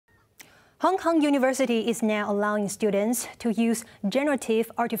Hong Kong University is now allowing students to use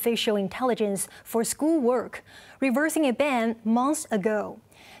generative artificial intelligence for schoolwork, reversing a ban months ago.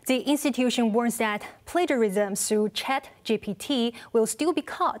 The institution warns that plagiarism through ChatGPT will still be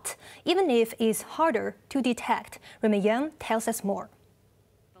caught, even if it's harder to detect. Remy Yang tells us more.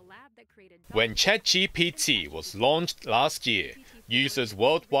 When ChatGPT was launched last year, users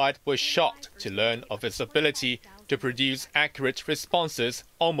worldwide were shocked to learn of its ability to produce accurate responses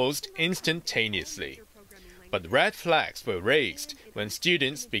almost instantaneously. But red flags were raised when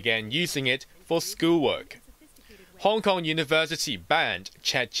students began using it for schoolwork. Hong Kong University banned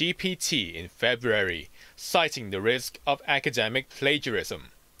ChatGPT in February, citing the risk of academic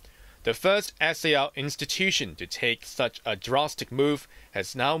plagiarism. The first SAR institution to take such a drastic move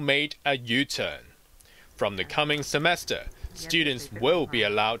has now made a U-turn. From the coming semester, students will be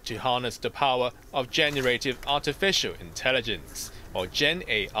allowed to harness the power of generative artificial intelligence, or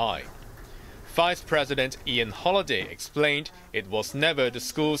GenAI. Vice President Ian Holliday explained it was never the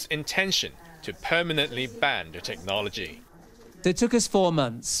school's intention to permanently ban the technology. It took us 4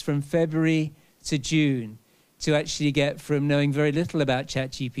 months, from February to June, to actually get from knowing very little about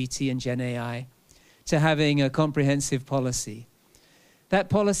ChatGPT and GenAI to having a comprehensive policy. That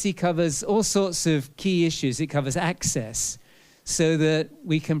policy covers all sorts of key issues. It covers access, so that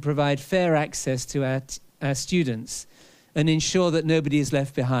we can provide fair access to our students and ensure that nobody is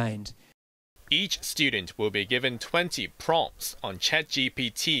left behind. Each student will be given 20 prompts on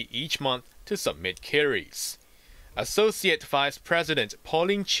ChatGPT each month to submit queries. Associate Vice President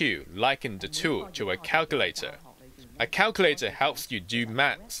Pauline Chu likened the tool to a calculator. A calculator helps you do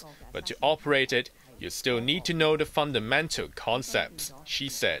maths, but to operate it, you still need to know the fundamental concepts, she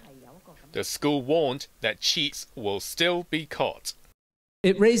said. The school warned that cheats will still be caught.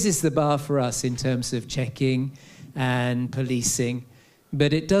 It raises the bar for us in terms of checking and policing,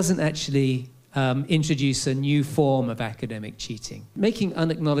 but it doesn't actually introduce a new form of academic cheating. Making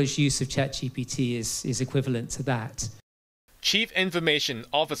unacknowledged use of ChatGPT is equivalent to that. Chief Information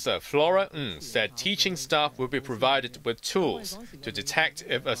Officer Flora Ng said teaching staff will be provided with tools to detect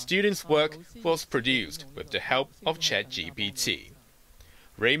if a student's work was produced with the help of ChatGPT.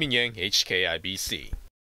 Remy Yang, HKIBC.